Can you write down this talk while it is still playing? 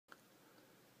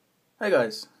Hey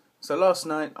guys, so last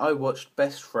night I watched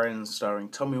Best Friends starring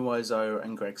Tommy Wiseau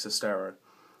and Greg Sestero.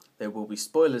 There will be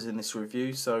spoilers in this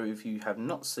review, so if you have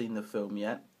not seen the film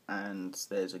yet, and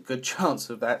there's a good chance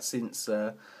of that since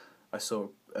I saw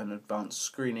an advanced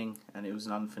screening and it was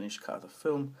an unfinished cut of the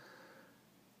film,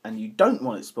 and you don't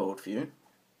want it spoiled for you,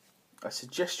 I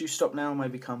suggest you stop now and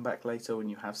maybe come back later when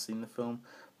you have seen the film,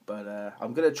 but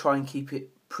I'm going to try and keep it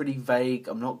pretty vague.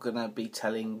 I'm not going to be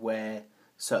telling where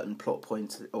certain plot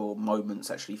points or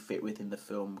moments actually fit within the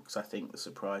film, because I think the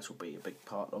surprise will be a big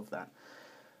part of that.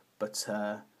 But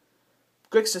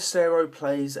Greg Sestero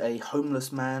plays a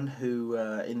homeless man who,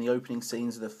 in the opening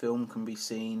scenes of the film, can be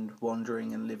seen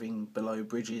wandering and living below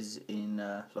bridges in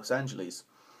Los Angeles.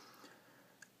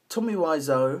 Tommy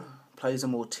Wiseau plays a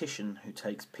mortician who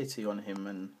takes pity on him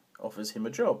and offers him a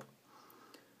job.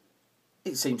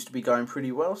 It seems to be going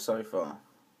pretty well so far.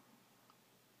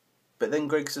 But then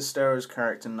Greg Sestero's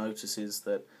character notices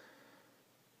that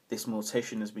this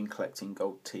mortician has been collecting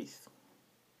gold teeth.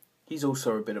 He's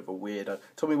also a bit of a weirdo.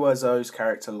 Tommy Wiseau's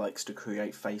character likes to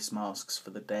create face masks for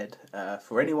the dead.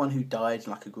 For anyone who died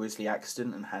in like a grisly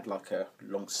accident and had like a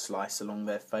long slice along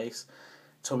their face,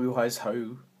 Tommy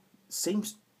Wiseau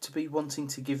seems to be wanting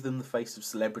to give them the face of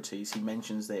celebrities. He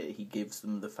mentions that he gives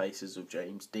them the faces of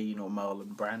James Dean or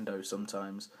Marlon Brando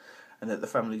sometimes, and that the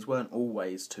families weren't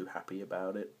always too happy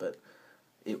about it, but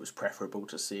it was preferable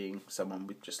to seeing someone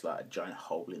with just like a giant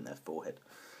hole in their forehead.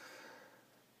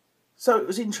 So it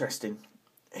was interesting.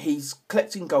 He's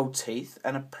collecting gold teeth,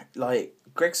 and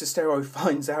Greg Sestero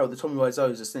finds out that Tommy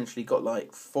Wiseau's essentially got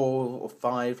like 4 or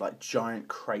 5 like giant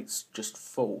crates just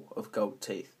full of gold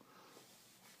teeth.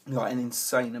 Like an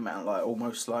insane amount, like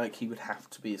almost like he would have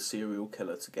to be a serial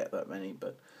killer to get that many,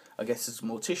 but I guess as a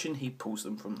mortician he pulls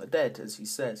them from the dead, as he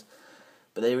says.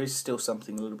 But there is still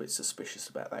something a little bit suspicious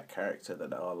about that character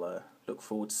that I'll look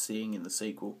forward to seeing in the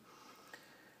sequel.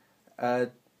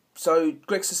 So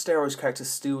Greg Sestero's character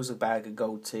steals a bag of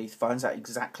gold teeth, finds out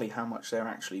exactly how much they're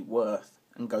actually worth,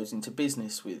 and goes into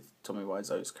business with Tommy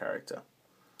Wiseau's character.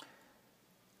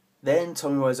 Then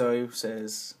Tommy Wiseau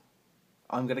says,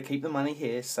 "I'm going to keep the money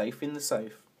here, safe in the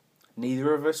safe.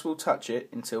 Neither of us will touch it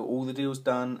until all the deal's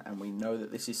done and we know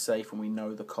that this is safe and we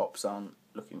know the cops aren't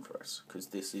looking for us, because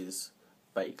this is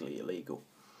vaguely illegal."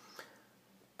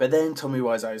 But then Tommy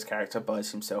Wiseau's character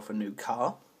buys himself a new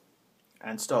car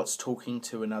and starts talking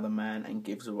to another man and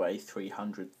gives away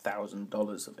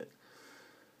 $300,000 of it.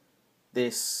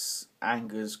 This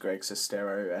angers Greg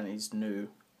Sestero and his new,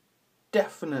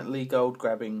 definitely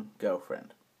gold-grabbing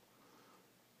girlfriend.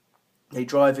 They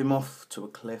drive him off to a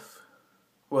cliff.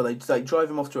 Well, they drive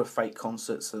him off to a fake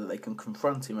concert so that they can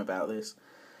confront him about this.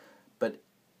 But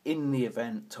in the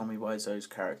event, Tommy Wiseau's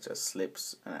character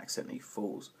slips and accidentally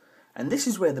falls. And this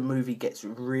is where the movie gets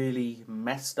really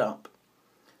messed up,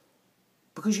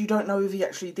 because you don't know if he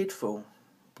actually did fall,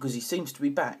 because he seems to be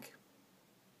back.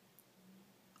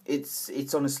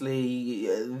 It's honestly,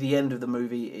 the end of the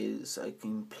movie is a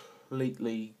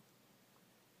completely...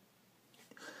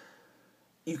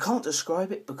 You can't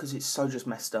describe it because it's so just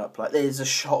messed up. Like, there's a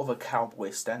shot of a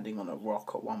cowboy standing on a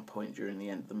rock at one point during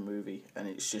the end of the movie, and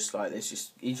it's just like,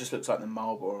 he just looks like the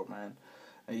Marlboro Man,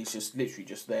 and he's just literally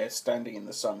just there standing in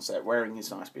the sunset wearing his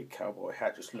nice big cowboy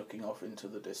hat, just looking off into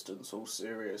the distance all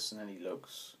serious, and then he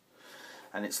looks,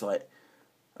 and it's like,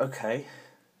 okay,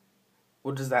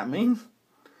 what does that mean?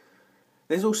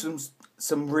 There's also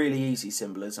some really easy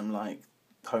symbolism, like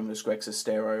homeless Greg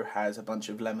Sestero has a bunch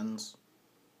of lemons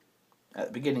at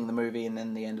the beginning of the movie and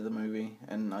then the end of the movie,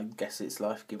 and I guess it's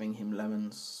life giving him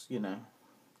lemons, you know.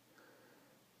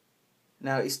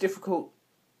 Now, it's difficult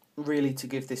really to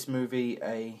give this movie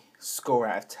a score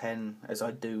out of 10 as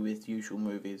I do with usual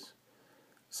movies,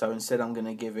 so instead I'm going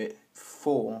to give it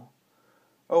 4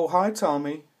 "Oh hi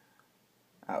Tommy"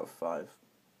 out of 5.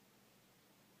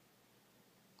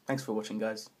 Thanks for watching,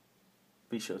 guys.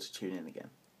 Be sure to tune in again.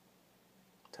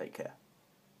 Take care.